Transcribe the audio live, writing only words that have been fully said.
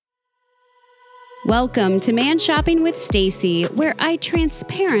Welcome to Man Shopping with Stacy, where I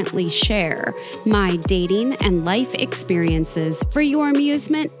transparently share my dating and life experiences for your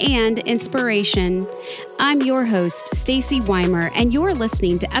amusement and inspiration. I'm your host, Stacy Weimer, and you're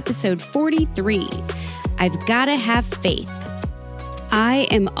listening to episode 43, I've Gotta Have Faith. I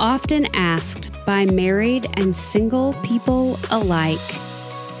am often asked by married and single people alike,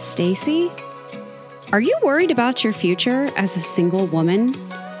 Stacy, are you worried about your future as a single woman?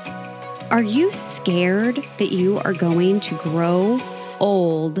 Are you scared that you are going to grow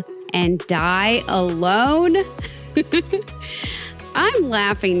old and die alone? I'm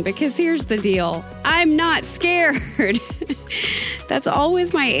laughing because here's the deal. I'm not scared. That's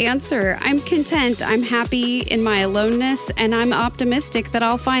always my answer. I'm content. I'm happy in my aloneness, and I'm optimistic that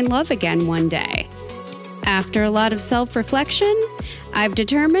I'll find love again one day. After a lot of self-reflection, I've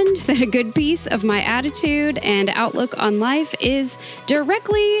determined that a good piece of my attitude and outlook on life is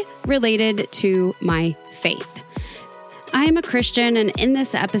directly related to my faith. I am a Christian, and in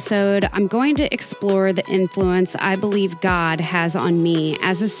this episode, I'm going to explore the influence I believe God has on me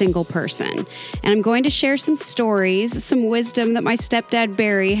as a single person. And I'm going to share some stories, some wisdom that my stepdad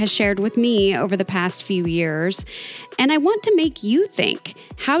Barry has shared with me over the past few years. And I want to make you think,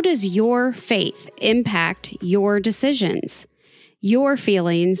 how does your faith impact your decisions, your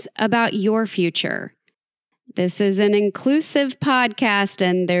feelings about your future? This is an inclusive podcast,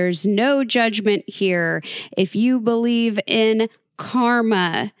 and there's no judgment here. If you believe in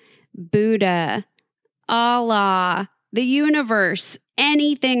karma, Buddha, Allah, the universe,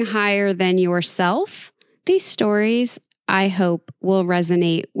 anything higher than yourself, these stories, I hope, will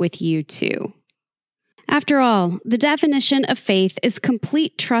resonate with you too. After all, the definition of faith is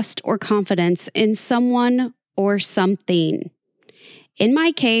complete trust or confidence in someone or something. In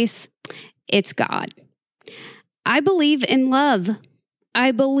my case, it's God. I believe in love.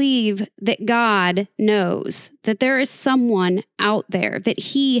 I believe that God knows that there is someone out there that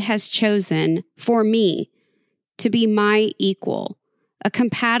He has chosen for me to be my equal, a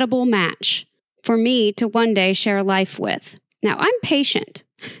compatible match for me to one day share life with. Now, I'm patient.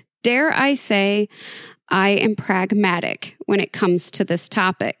 Dare I say, I am pragmatic when it comes to this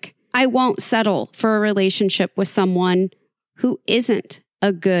topic. I won't settle for a relationship with someone who isn't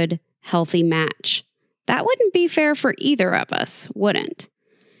a good, healthy match. That wouldn't be fair for either of us, wouldn't?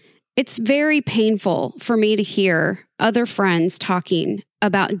 It's very painful for me to hear other friends talking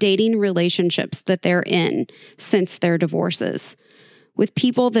about dating relationships that they're in since their divorces with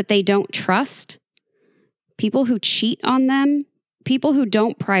people that they don't trust, people who cheat on them, people who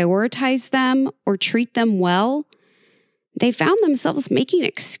don't prioritize them or treat them well. They found themselves making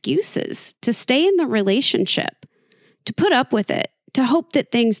excuses to stay in the relationship, to put up with it, to hope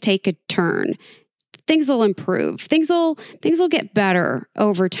that things take a turn. Things will improve. Things will get better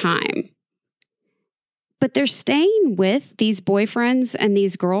over time. But they're staying with these boyfriends and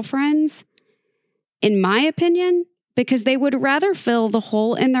these girlfriends, in my opinion, because they would rather fill the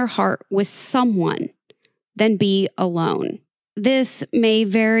hole in their heart with someone than be alone. This may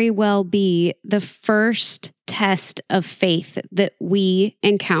very well be the first test of faith that we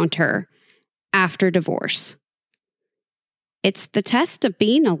encounter after divorce. It's the test of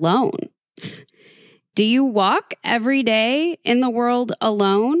being alone. Do you walk every day in the world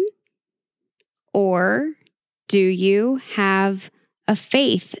alone? Or do you have a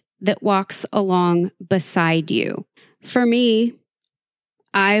faith that walks along beside you? For me,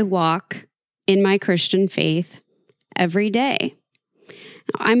 I walk in my Christian faith every day.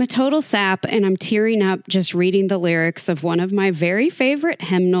 I'm a total sap, and I'm tearing up just reading the lyrics of one of my very favorite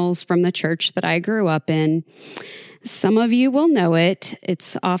hymnals from the church that I grew up in. Some of you will know it.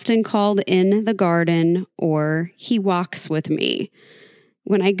 It's often called In the Garden or He Walks With Me.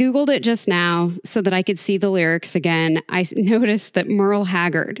 When I Googled it just now so that I could see the lyrics again, I noticed that Merle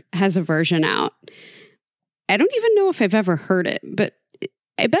Haggard has a version out. I don't even know if I've ever heard it, but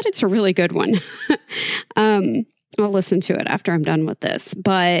I bet it's a really good one. I'll listen to it after I'm done with this.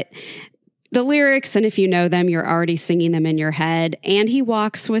 But the lyrics, and if you know them, you're already singing them in your head. And He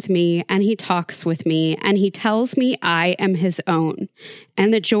walks with me, and He talks with me, and He tells me I am His own.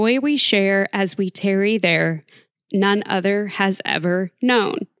 And the joy we share as we tarry there, none other has ever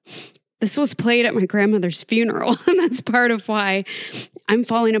known. This was played at my grandmother's funeral, and that's part of why I'm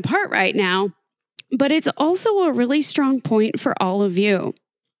falling apart right now. But it's also a really strong point for all of you.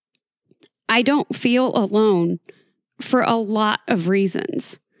 I don't feel alone for a lot of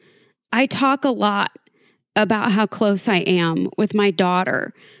reasons. I talk a lot about how close I am with my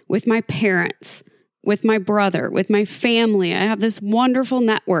daughter, with my parents, with my brother, with my family. I have this wonderful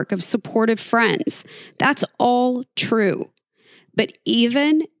network of supportive friends. That's all true. But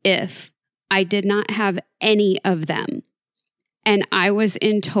even if I did not have any of them, and I was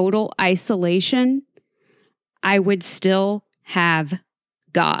in total isolation, I would still have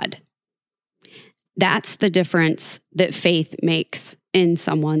God. That's the difference that faith makes in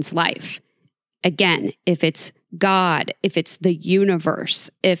someone's life. Again, if it's God, if it's the universe,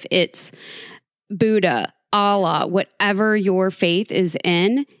 if it's Buddha, Allah, whatever your faith is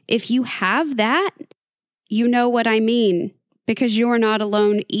in, if you have that, you know what I mean, because you're not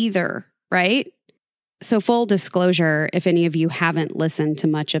alone either, right? So full disclosure, if any of you haven't listened to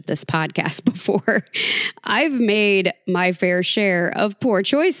much of this podcast before, I've made my fair share of poor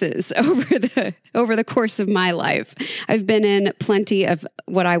choices over the course of my life. I've been in plenty of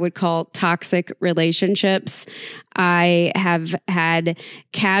what I would call toxic relationships. I have had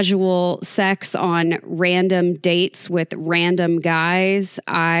casual sex on random dates with random guys.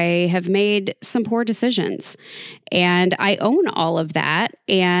 I have made some poor decisions, and I own all of that,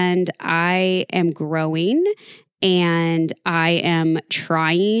 and I am growing, and I am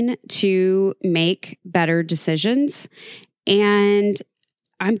trying to make better decisions, and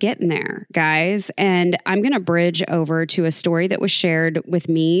I'm getting there, guys. And I'm going to bridge over to a story that was shared with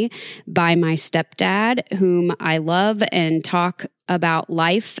me by my stepdad, whom I love and talk about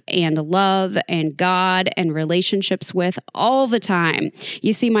life and love and God and relationships with all the time.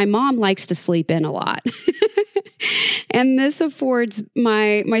 You see, my mom likes to sleep in a lot. And this affords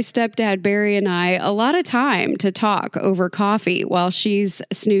my stepdad, Barry, and I a lot of time to talk over coffee while she's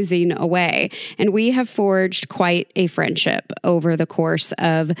snoozing away. And we have forged quite a friendship over the course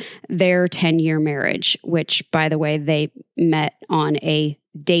of their 10-year marriage, which, by the way, they met on a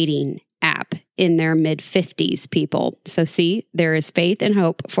dating app in their mid-50s, people. So see, there is faith and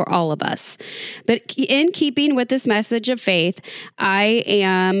hope for all of us. But in keeping with this message of faith, I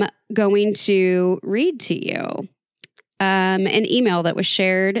am going to read to you an email that was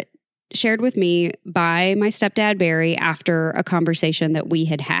shared with me by my stepdad, Barry, after a conversation that we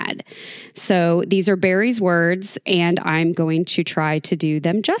had. So these are Barry's words, and I'm going to try to do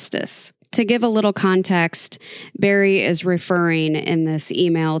them justice. To give a little context, Barry is referring in this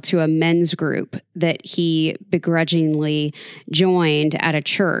email to a men's group that he begrudgingly joined at a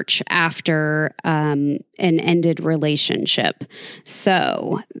church after an ended relationship.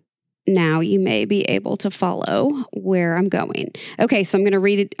 So now you may be able to follow where I'm going. Okay, so I'm going to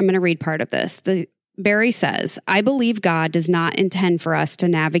read part of this. Barry says, I believe God does not intend for us to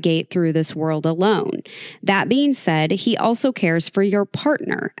navigate through this world alone. That being said, he also cares for your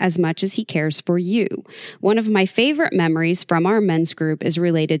partner as much as he cares for you. One of my favorite memories from our men's group is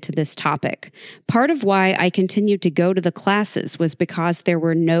related to this topic. Part of why I continued to go to the classes was because there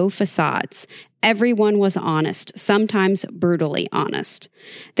were no facades. Everyone was honest, sometimes brutally honest.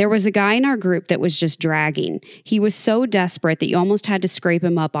 There was a guy in our group that was just dragging. He was so desperate that you almost had to scrape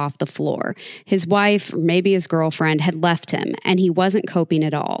him up off the floor. His wife, or maybe his girlfriend, had left him, and he wasn't coping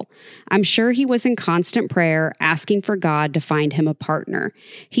at all. I'm sure he was in constant prayer, asking for God to find him a partner.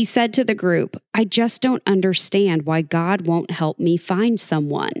 He said to the group, I just don't understand why God won't help me find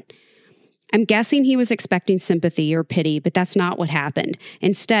someone. I'm guessing he was expecting sympathy or pity, but that's not what happened.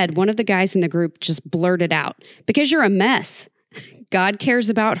 Instead, one of the guys in the group just blurted out, because you're a mess. God cares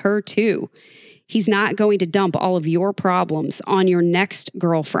about her too. He's not going to dump all of your problems on your next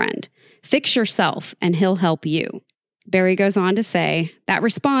girlfriend. Fix yourself and he'll help you. Barry goes on to say, that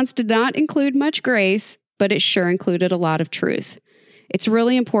response did not include much grace, but it sure included a lot of truth. It's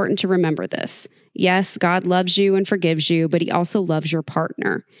really important to remember this. Yes, God loves you and forgives you, but he also loves your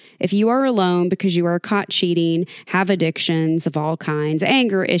partner. If you are alone because you are caught cheating, have addictions of all kinds,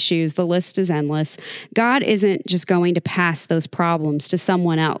 anger issues, the list is endless, God isn't just going to pass those problems to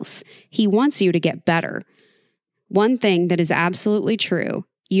someone else. He wants you to get better. One thing that is absolutely true,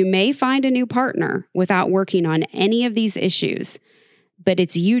 you may find a new partner without working on any of these issues, but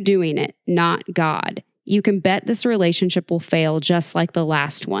it's you doing it, not God. You can bet this relationship will fail just like the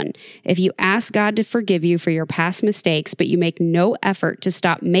last one. If you ask God to forgive you for your past mistakes, but you make no effort to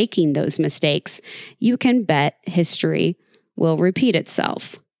stop making those mistakes, you can bet history will repeat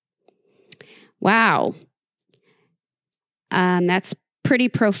itself. Wow. That's pretty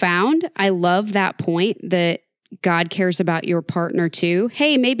profound. I love that point that God cares about your partner too.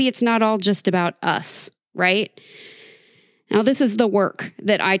 Hey, maybe it's not all just about us, right? Now, this is the work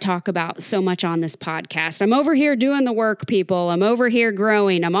that I talk about so much on this podcast. I'm over here doing the work, people. I'm over here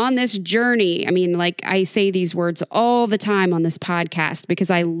growing. I'm on this journey. I mean, like I say these words all the time on this podcast because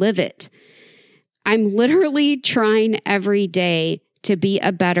I live it. I'm literally trying every day to be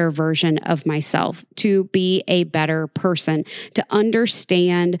a better version of myself, to be a better person, to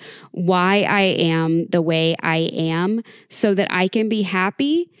understand why I am the way I am so that I can be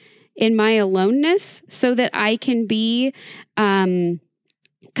happy in my aloneness so that I can be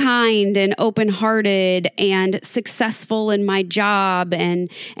kind and open-hearted and successful in my job and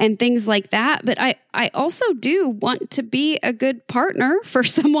things like that. But I also do want to be a good partner for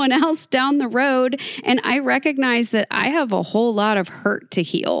someone else down the road. And I recognize that I have a whole lot of hurt to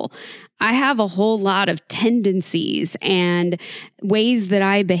heal. I have a whole lot of tendencies and ways that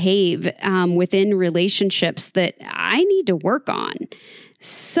I behave within relationships that I need to work on.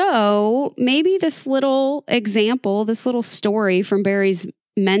 So maybe this little example, this little story from Barry's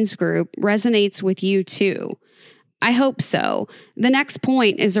men's group resonates with you too. I hope so. The next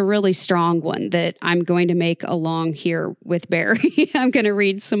point is a really strong one that I'm going to make along here with Barry. I'm going to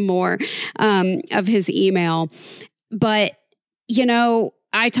read some more of his email. But,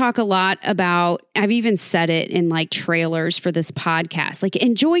 I talk a lot about, I've even said it in like trailers for this podcast, like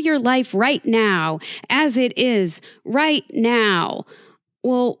enjoy your life right now as it is right now.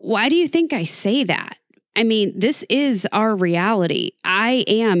 Well, why do you think I say that? I mean, this is our reality. I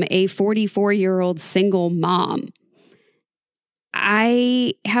am a 44-year-old single mom.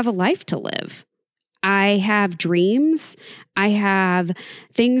 I have a life to live. I have dreams. I have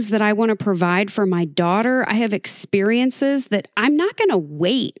things that I want to provide for my daughter. I have experiences that I'm not going to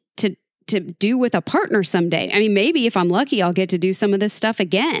wait to do with a partner someday. I mean, maybe if I'm lucky, I'll get to do some of this stuff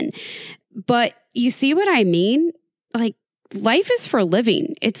again. But you see what I mean? Like, life is for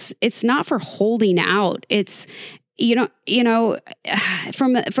living. It's not for holding out. It's, from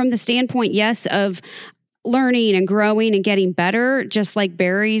the standpoint, yes, of learning and growing and getting better, just like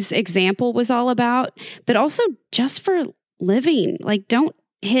Barry's example was all about, but also just for living. Like, don't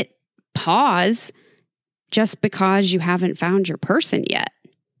hit pause just because you haven't found your person yet.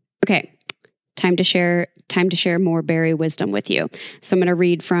 Okay, time to share more Barry wisdom with you. So I'm going to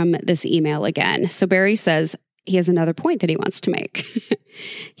read from this email again. So Barry says he has another point that he wants to make.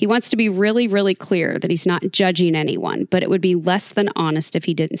 He wants to be really, really clear that he's not judging anyone, but it would be less than honest if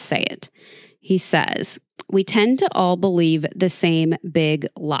he didn't say it. He says, we tend to all believe the same big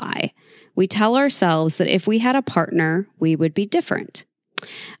lie. We tell ourselves that if we had a partner, we would be different.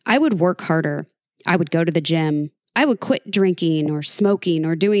 I would work harder. I would go to the gym. I would quit drinking or smoking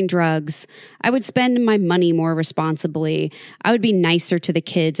or doing drugs. I would spend my money more responsibly. I would be nicer to the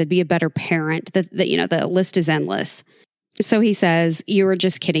kids. I'd be a better parent. The list is endless. So he says, you are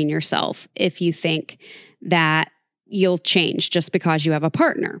just kidding yourself if you think that you'll change just because you have a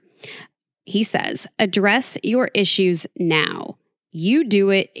partner. He says, address your issues now. You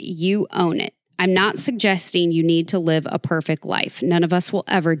do it, you own it. I'm not suggesting you need to live a perfect life. None of us will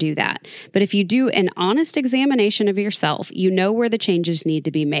ever do that. But if you do an honest examination of yourself, you know where the changes need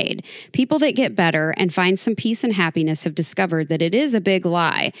to be made. People that get better and find some peace and happiness have discovered that it is a big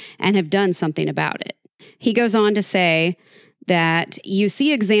lie and have done something about it. He goes on to say that you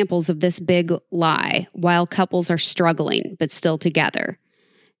see examples of this big lie while couples are struggling but still together.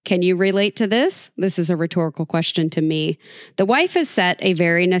 Can you relate to this? This is a rhetorical question to me. The wife has set a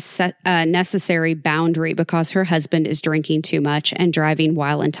very necessary boundary because her husband is drinking too much and driving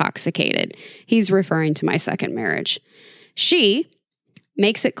while intoxicated. He's referring to my second marriage. She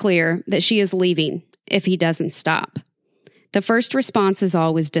makes it clear that she is leaving if he doesn't stop. The first response is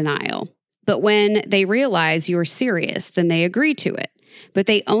always denial. But when they realize you're serious, then they agree to it. But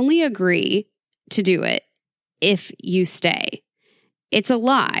they only agree to do it if you stay. It's a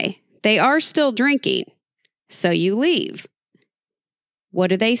lie. They are still drinking. So you leave. What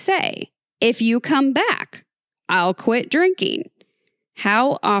do they say? If you come back, I'll quit drinking.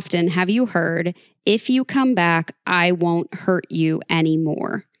 How often have you heard, if you come back, I won't hurt you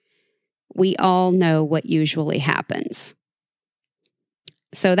anymore? We all know what usually happens.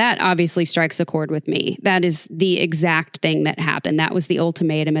 So that obviously strikes a chord with me. That is the exact thing that happened. That was the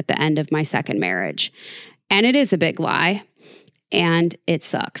ultimatum at the end of my second marriage. And it is a big lie. And it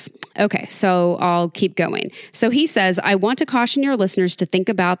sucks. Okay, so I'll keep going. So he says, I want to caution your listeners to think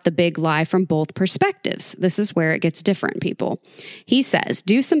about the big lie from both perspectives. This is where it gets different, people. He says,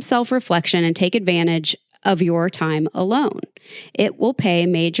 do some self-reflection and take advantage of your time alone. It will pay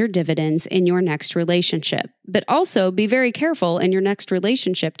major dividends in your next relationship. But also be very careful in your next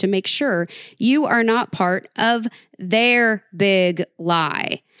relationship to make sure you are not part of their big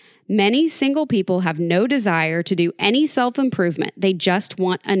lie. Many single people have no desire to do any self-improvement. They just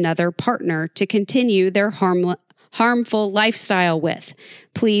want another partner to continue their harmful lifestyle with.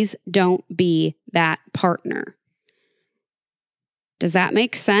 Please don't be that partner. Does that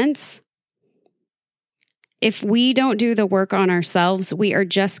make sense? If we don't do the work on ourselves, we are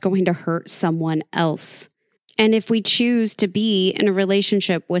just going to hurt someone else. And if we choose to be in a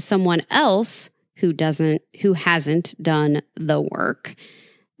relationship with someone else who hasn't done the work,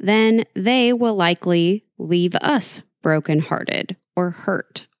 then they will likely leave us brokenhearted or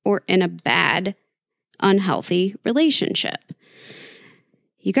hurt or in a bad, unhealthy relationship.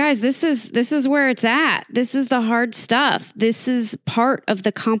 You guys, this is where it's at. This is the hard stuff. This is part of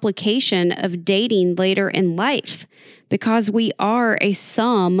the complication of dating later in life, because we are a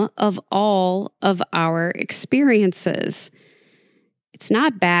sum of all of our experiences. It's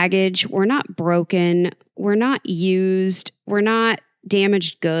not baggage. We're not broken. We're not used. We're not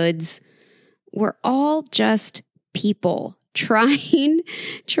damaged goods. We're all just people trying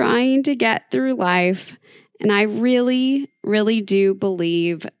to get through life. And I really, really do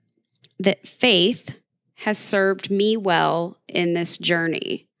believe that faith has served me well in this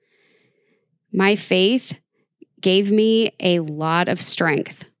journey. My faith gave me a lot of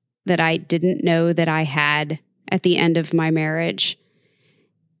strength that I didn't know that I had at the end of my marriage.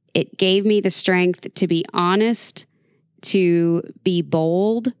 It gave me the strength to be honest, to be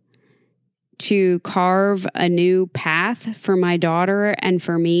bold, to carve a new path for my daughter and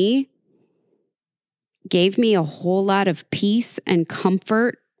for me. Gave me a whole lot of peace and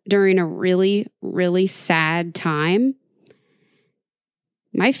comfort during a really, really sad time.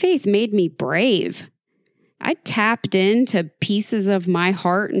 My faith made me brave. I tapped into pieces of my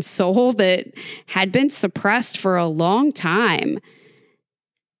heart and soul that had been suppressed for a long time.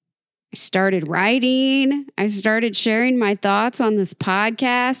 I started writing. I started sharing my thoughts on this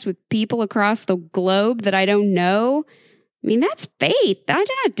podcast with people across the globe that I don't know. I mean, that's faith. I'm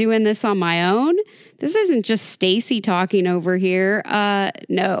not doing this on my own. This isn't just Stacy talking over here.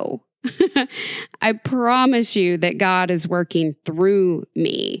 No. I promise you that God is working through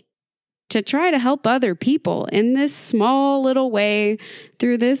me to try to help other people in this small little way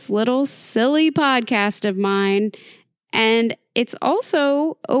through this little silly podcast of mine. And it's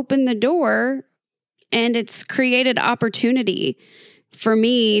also opened the door and it's created opportunity for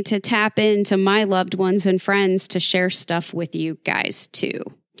me to tap into my loved ones and friends to share stuff with you guys too.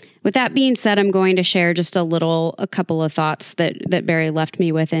 With that being said, I'm going to share just a couple of thoughts that Barry left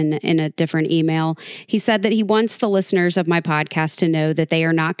me with in a different email. He said that he wants the listeners of my podcast to know that they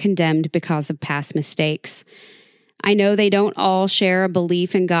are not condemned because of past mistakes. I know they don't all share a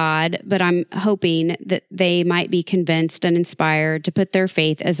belief in God, but I'm hoping that they might be convinced and inspired to put their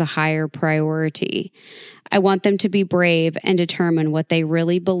faith as a higher priority. I want them to be brave and determine what they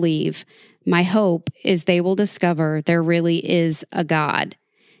really believe. My hope is they will discover there really is a God.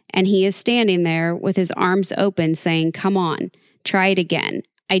 And he is standing there with his arms open saying, come on, try it again.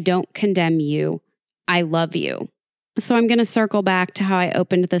 I don't condemn you. I love you. So I'm going to circle back to how I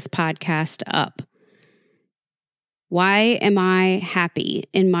opened this podcast up. Why am I happy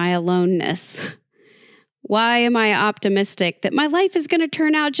in my aloneness? Why am I optimistic that my life is going to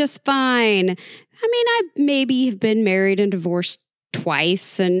turn out just fine? I mean, I maybe have been married and divorced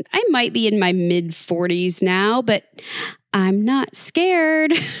twice, and I might be in my mid-40s now, but I'm not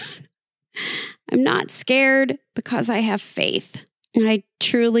scared. I'm not scared because I have faith. And I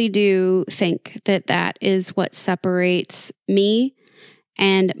truly do think that that is what separates me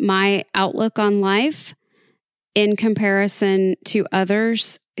and my outlook on life in comparison to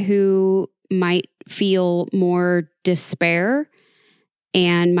others who might feel more despair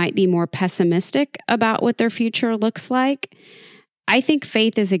and might be more pessimistic about what their future looks like. I think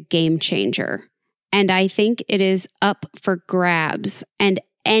faith is a game changer. And I think it is up for grabs, and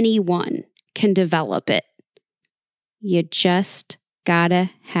anyone can develop it. You just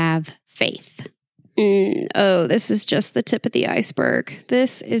gotta have faith. Oh, this is just the tip of the iceberg.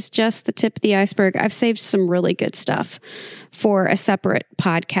 This is just the tip of the iceberg. I've saved some really good stuff for a separate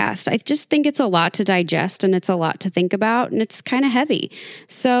podcast. I just think it's a lot to digest and it's a lot to think about and it's kind of heavy.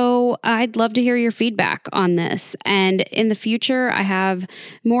 So I'd love to hear your feedback on this. And in the future, I have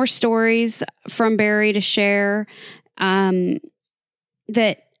more stories from Barry to share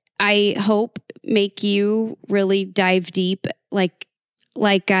that I hope make you really dive deep like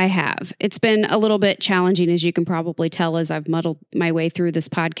I have. It's been a little bit challenging, as you can probably tell, as I've muddled my way through this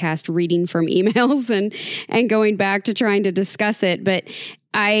podcast, reading from emails and going back to trying to discuss it. But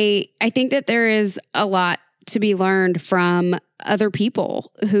I think that there is a lot to be learned from other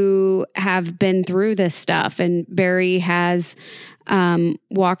people who have been through this stuff. And Barry has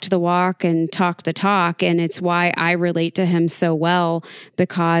walked the walk and talked the talk. And it's why I relate to him so well,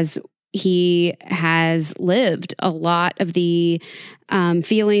 because he has lived a lot of the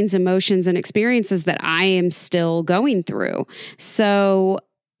feelings, emotions, and experiences that I am still going through. So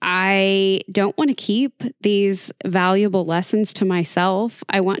I don't want to keep these valuable lessons to myself.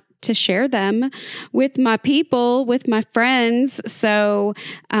 I want to share them with my people, with my friends. So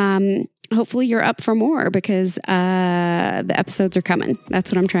hopefully you're up for more because the episodes are coming.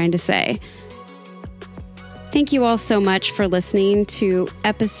 That's what I'm trying to say. Thank you all so much for listening to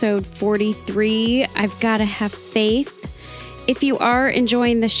episode 43. I've Gotta Have Faith. If you are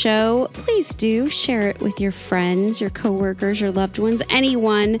enjoying the show, please do share it with your friends, your coworkers, your loved ones,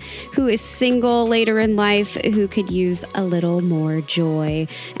 anyone who is single later in life who could use a little more joy.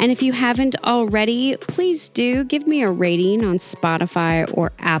 And if you haven't already, please do give me a rating on Spotify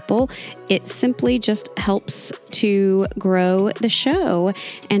or Apple. It simply just helps to grow the show.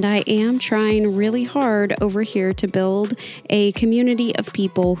 And I am trying really hard over here to build a community of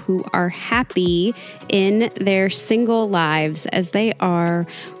people who are happy in their single lives as they are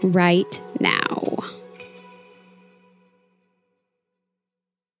right now.